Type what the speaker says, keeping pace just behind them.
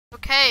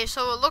Okay,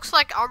 so it looks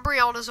like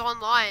Umbreon is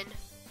online.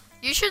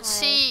 You should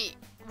see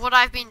what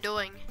I've been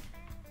doing.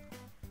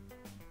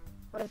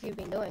 What have you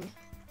been doing?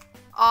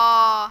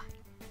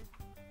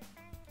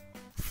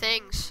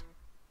 Things.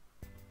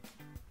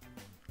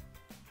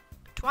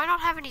 Do I not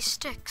have any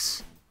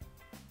sticks?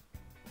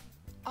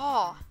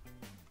 Oh.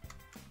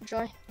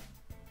 Join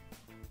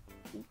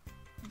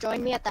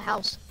me at the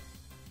house.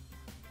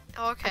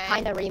 Okay. I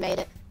kinda remade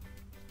it.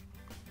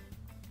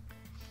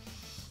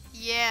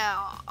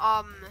 Yeah,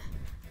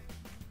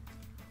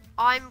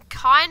 I'm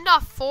kinda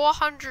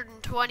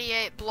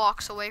 428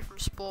 blocks away from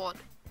spawn.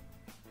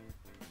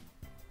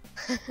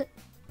 Wait,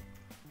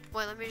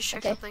 let me just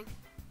check something.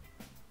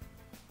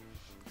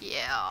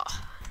 Yeah.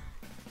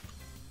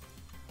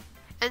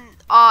 And,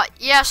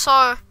 yeah,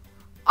 so,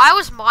 I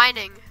was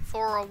mining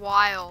for a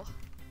while.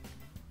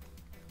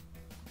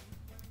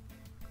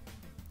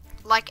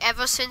 Like,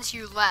 ever since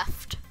you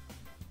left.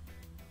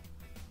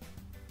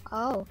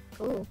 Oh,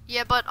 cool.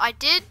 Yeah, but I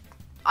did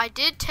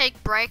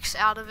take breaks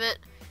out of it,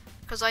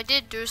 because I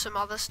did do some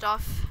other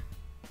stuff.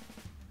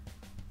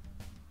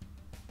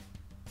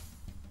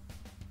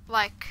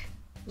 Like,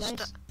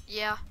 Nice.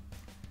 yeah.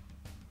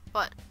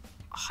 But,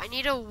 I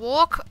need to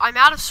walk. I'm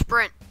out of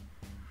sprint.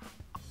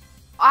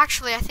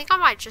 Actually, I think I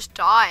might just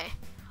die.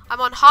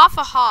 I'm on half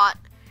a heart,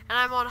 and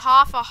I'm on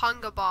half a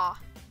hunger bar.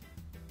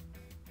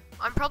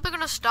 I'm probably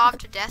gonna starve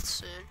to death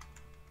soon.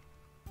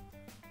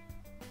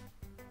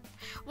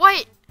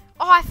 Wait!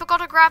 Oh, I forgot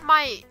to grab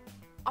my...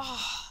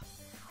 Oh,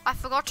 I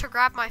forgot to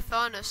grab my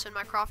furnace and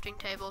my crafting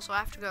table, so I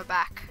have to go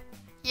back.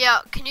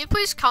 Yeah, can you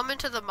please come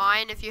into the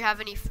mine if you have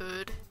any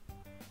food?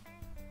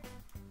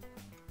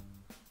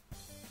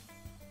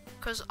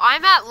 Cause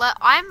I'm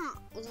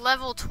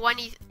level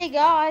 20. Hey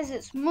guys,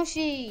 it's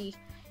Mushy.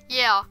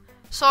 Yeah.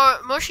 So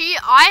Mushy,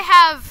 I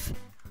have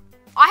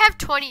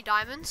 20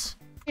 diamonds.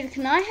 Dude,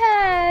 can I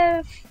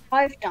have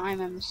 5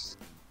 diamonds?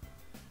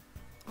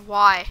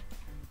 Why?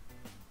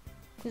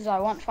 Because I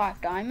want 5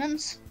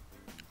 diamonds.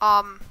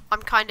 I'm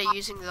kinda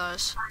using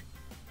those.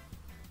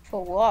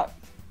 For what?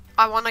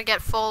 I wanna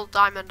get full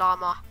diamond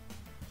armor.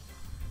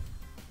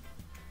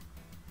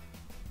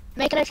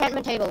 Make an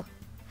enchantment table.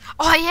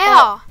 Oh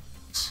yeah!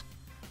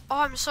 Oh,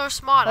 I'm so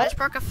smart. I What? just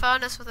broke a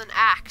furnace with an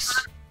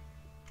axe.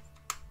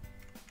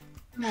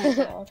 Oh my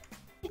god.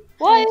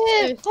 What?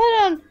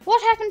 Hold on.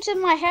 What happened to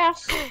my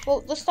house?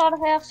 Well, the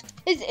starter house?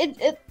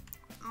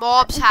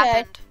 Mobs Okay.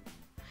 happened.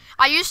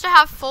 I used to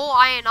have full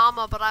iron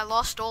armor, but I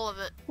lost all of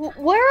it.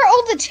 Where are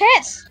all the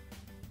chests?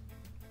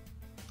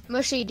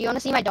 Mushy, do you want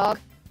to see my dog?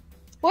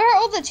 Where are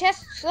all the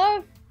chests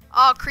though?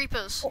 Oh,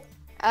 creepers.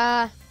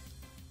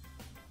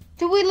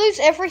 Did we lose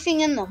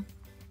everything in them?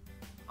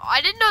 I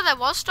didn't know there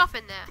was stuff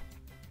in there.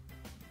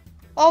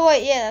 Oh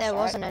wait, yeah, that's There right.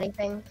 wasn't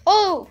anything.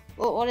 Oh,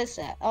 what is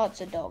that? Oh, it's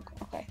a dog.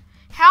 Okay.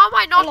 How am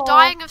I not Hello.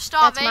 dying of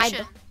That's my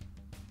starvation?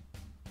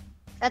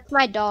 That's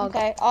my dog.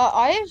 Okay.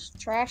 I have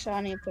trash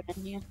I need to put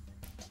in here.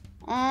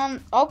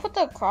 I'll put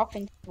the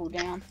crafting table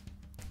down.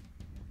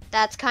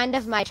 That's kind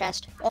of my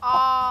chest.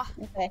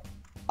 Okay.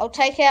 I'll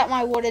take out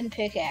my wooden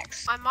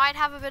pickaxe. I might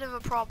have a bit of a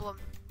problem.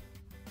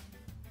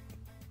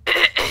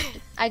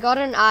 I got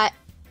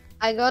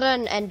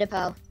an ender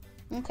pearl.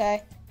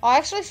 Okay. I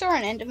actually saw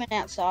an enderman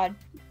outside.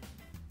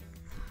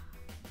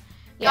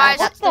 Yeah, Guys,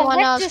 that's what the the one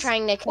heck I was just-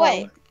 trying to kill.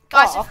 Wait.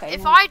 Guys, Oh, okay,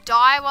 if no. I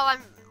die while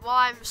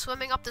I'm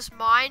swimming up this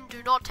mine,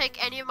 do not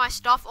take any of my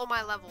stuff or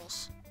my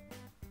levels.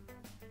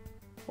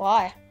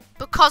 Why?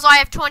 Because I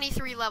have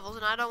 23 levels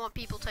and I don't want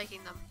people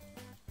taking them.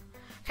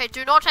 Okay,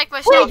 do not take my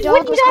Wait, stuff.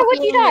 where'd you die?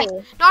 Where'd you die?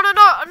 No,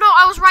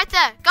 I was right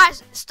there.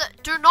 Guys,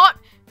 do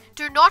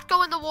not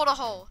go in the water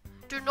hole.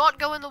 Do not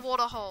go in the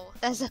water hole.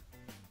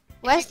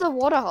 Where's the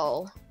water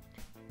hole?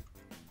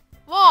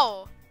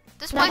 Whoa.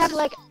 This Can I place have is...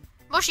 like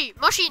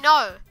Mushy,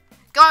 no.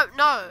 Go,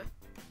 no.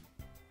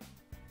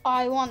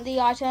 I want the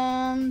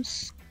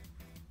items.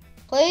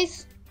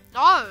 Please?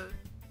 No.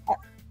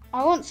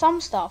 I want some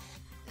stuff.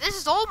 This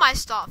is all my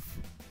stuff.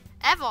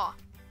 Ever.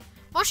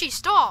 Mushy,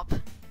 stop.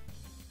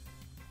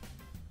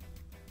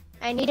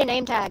 I need a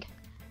name tag.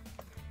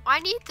 I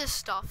need this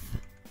stuff.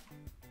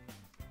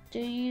 Do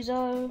you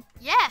though?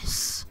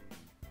 Yes.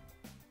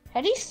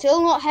 How do you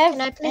still not have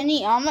Can I please-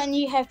 any armor and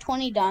you have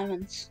 20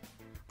 diamonds?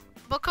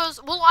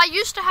 Because, well, I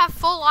used to have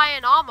full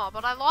iron armor,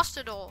 but I lost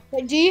it all.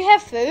 Wait, do you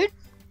have food?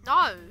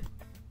 No.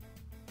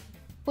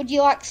 Would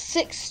you like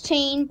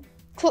 16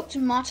 cooked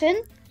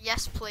mutton?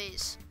 Yes,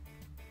 please.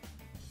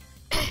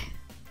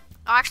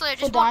 Actually, I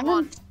For just want one.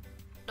 diamonds?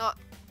 No.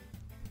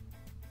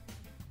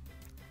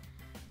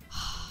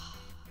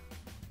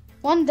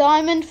 1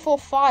 diamond for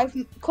 5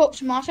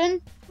 cooked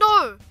mutton?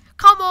 No!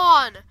 Come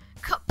on!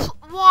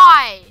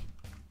 Why?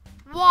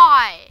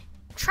 Why?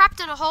 Trapped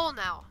in a hole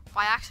now.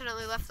 I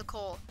accidentally left the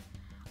call.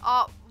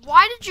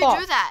 Why did you Oh.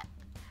 do that?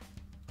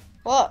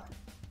 What?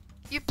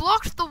 You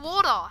blocked the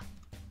water.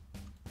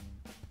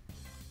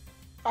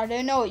 I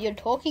don't know what you're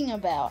talking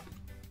about.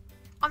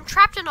 I'm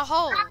trapped in a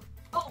hole.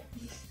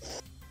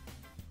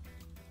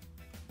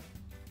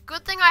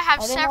 Good thing I have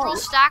I don't several know.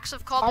 stacks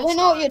of I cobblestone. don't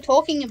know what you're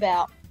talking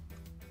about.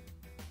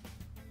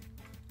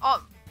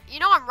 Oh, You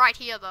know I'm right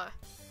here though.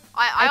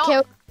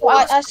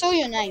 I saw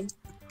your name.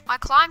 I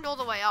climbed all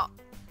the way up.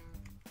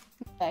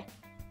 Okay.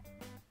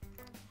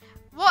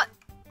 What?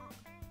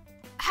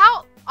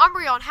 How,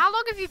 Umbreon? How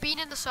long have you been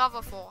in the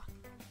server for?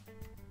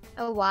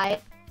 A while.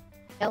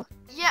 Yeah.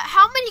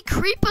 How many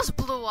creepers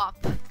blew up?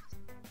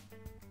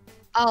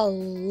 A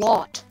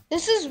lot.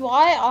 This is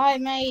why I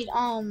made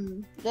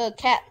the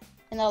cat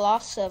in the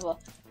last server.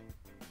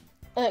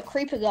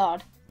 Creeper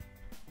guard.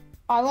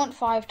 I want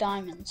 5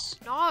 diamonds.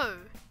 No.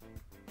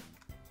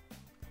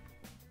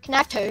 Can I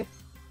have 2?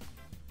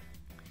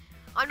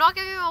 I'm not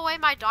giving away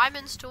my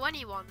diamonds to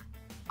anyone.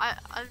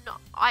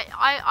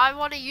 I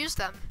want to use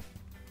them.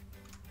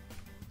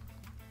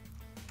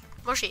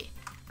 Mushy.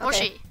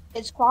 Mushy. Okay.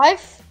 It's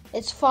 5.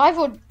 It's 5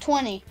 or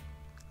 20.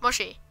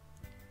 Mushy.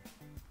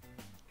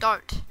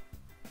 Don't.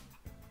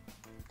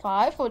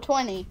 5 or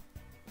 20.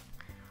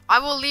 I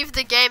will leave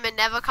the game and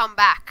never come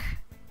back.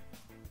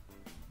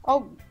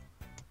 Oh.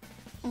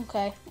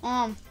 Okay.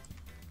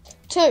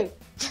 2.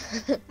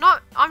 No,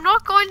 I'm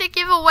not going to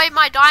give away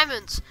my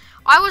diamonds.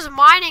 I was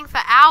mining for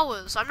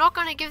hours. I'm not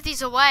going to give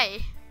these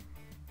away.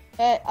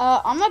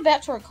 I'm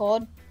about to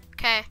record.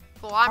 Okay.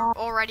 Well, I'm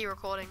already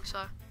recording,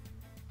 so.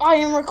 I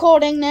am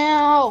recording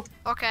now.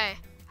 Okay.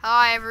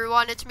 Hi,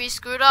 everyone. It's me,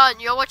 Scooter, and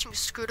you're watching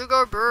Scooter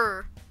Go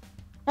Brr.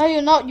 No,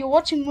 you're not. You're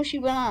watching Mushy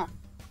Banana.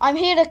 I'm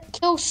here to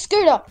kill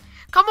Scooter.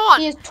 Come on.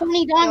 He has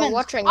 20 You're diamonds.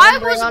 watching. I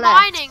was on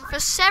mining for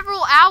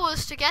several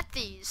hours to get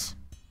these.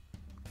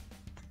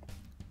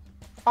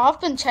 I've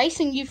been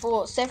chasing you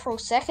for several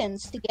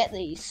seconds to get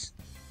these.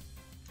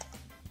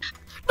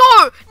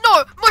 No!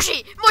 No!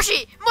 Mushy!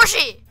 Mushy!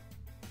 Mushy!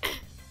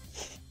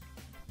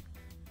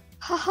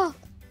 Haha.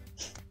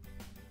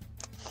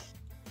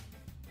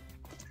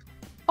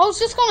 I was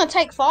just gonna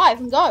take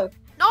 5 and go.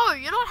 No,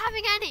 you're not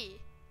having any.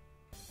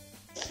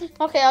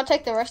 Okay, I'll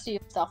take the rest of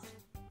your stuff.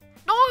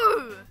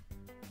 No!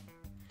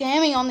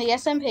 Scamming on the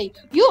SMP.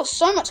 You have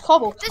so much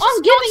cobble. This I'm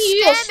is giving not you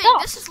your scamming.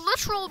 stuff. This is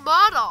literal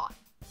murder.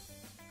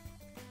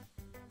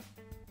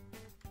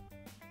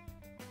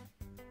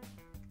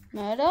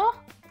 Murder?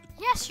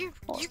 Yes, you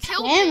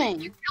killed Scamming.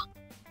 me.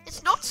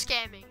 It's not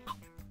scamming.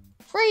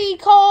 Free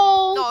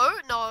coal.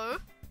 No.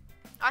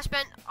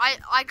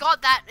 I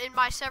got that in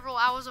my several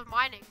hours of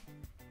mining.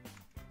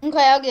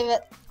 Okay, I'll give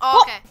it.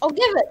 Oh, okay. I'll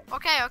give it.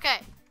 Okay.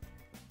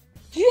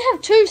 Do you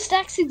have 2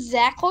 stacks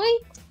exactly?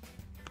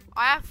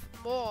 I have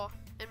more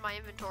in my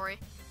inventory.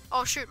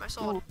 Oh shoot, my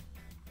sword. Oh.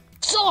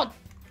 Sword.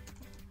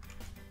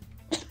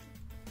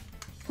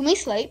 Can we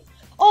sleep?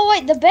 Oh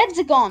wait, the beds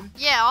are gone.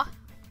 Yeah.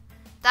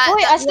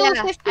 Wait, I still have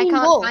Yeah, I 15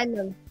 can't wool. find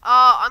them.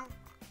 I'm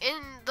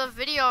in the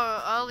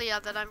video earlier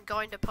that I'm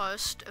going to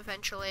post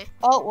eventually.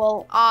 Oh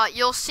well,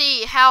 You'll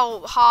see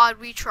how hard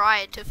we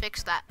tried to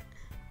fix that.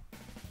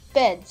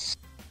 beds.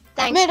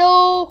 Thanks.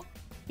 Middle.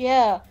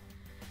 Yeah.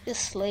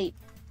 Just sleep.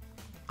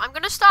 I'm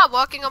gonna start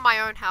working on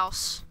my own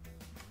house.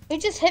 Who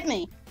just hit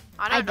me?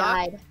 I I don't know.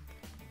 died.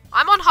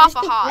 I'm on half a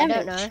Who's the heart. I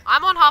damage? don't know.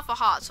 I'm on half a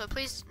heart, so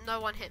please no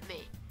one hit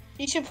me.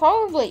 You should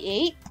probably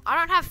eat. I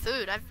don't have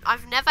food.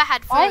 I've never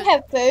had food. I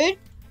have food.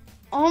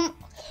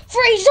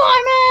 Free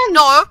diamonds.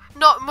 No,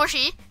 not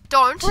Mushy.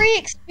 Don't. Free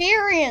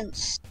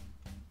experience.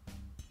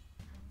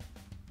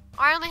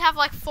 I only have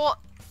like 4.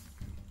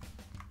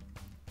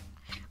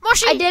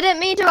 Mushy. I didn't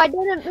mean to. I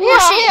didn't mean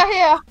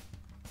Here.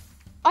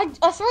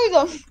 I threw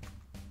them.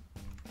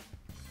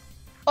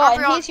 Oh,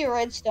 and Umbreon. here's your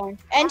redstone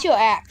and your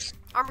axe.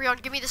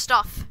 Umbreon, give me the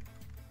stuff.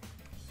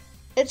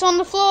 It's on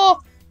the floor.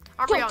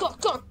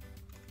 Umbreon. Go.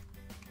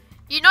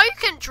 You know you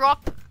can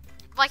drop,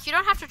 like you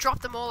don't have to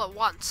drop them all at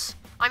once.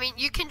 I mean,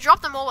 you can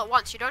drop them all at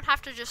once. You don't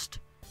have to just.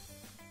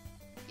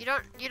 You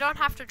don't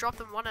have to drop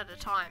them one at a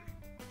time.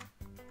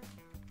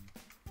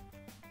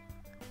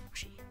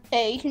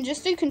 Hey, you can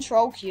just do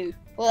Control Q.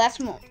 Well, that's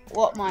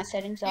what my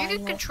settings are. You can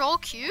anyway. control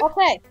Q.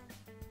 Okay.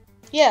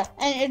 Yeah,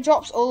 and it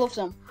drops all of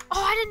them.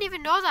 Oh, I didn't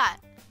even know that.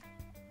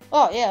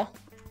 Oh yeah.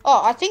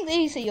 Oh, I think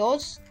these are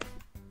yours.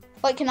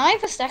 Like, can I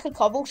have a stack of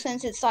cobble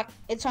since it's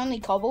only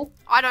cobble?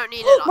 I don't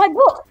need it. My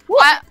book.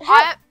 What?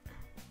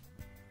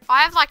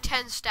 I have like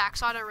 10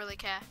 stacks. I don't really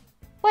care.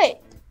 Wait.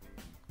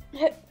 Who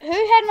had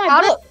my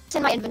How did book? it's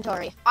in my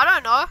inventory? I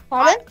don't know.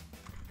 Pardon?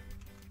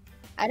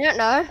 I don't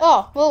know.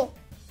 Oh well.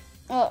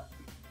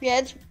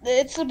 Yeah,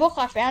 it's the book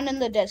I found in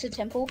the desert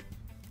temple.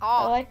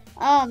 Oh, By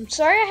the way.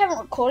 Sorry I haven't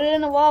recorded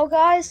in a while,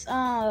 guys.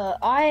 I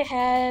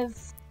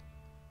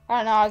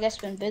don't know. I guess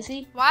been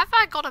busy. why have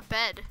I got a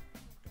bed?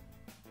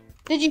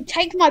 Did you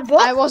take my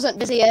book? I wasn't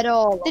busy at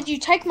all. Did you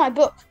take my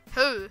book?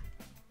 Who?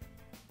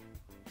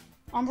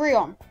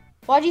 Umbreon.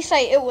 Why'd you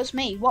say it was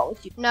me? What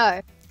was you?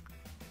 No.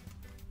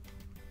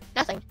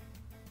 Nothing.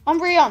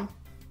 Umbreon.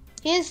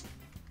 Here's.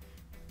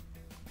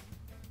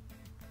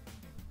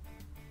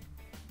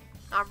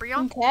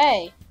 Umbreon?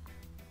 Okay.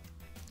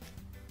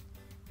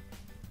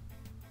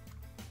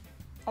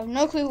 I have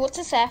no clue what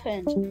just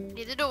happened.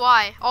 Neither do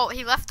I. Oh,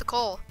 he left the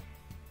call.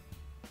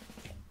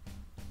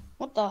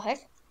 What the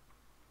heck?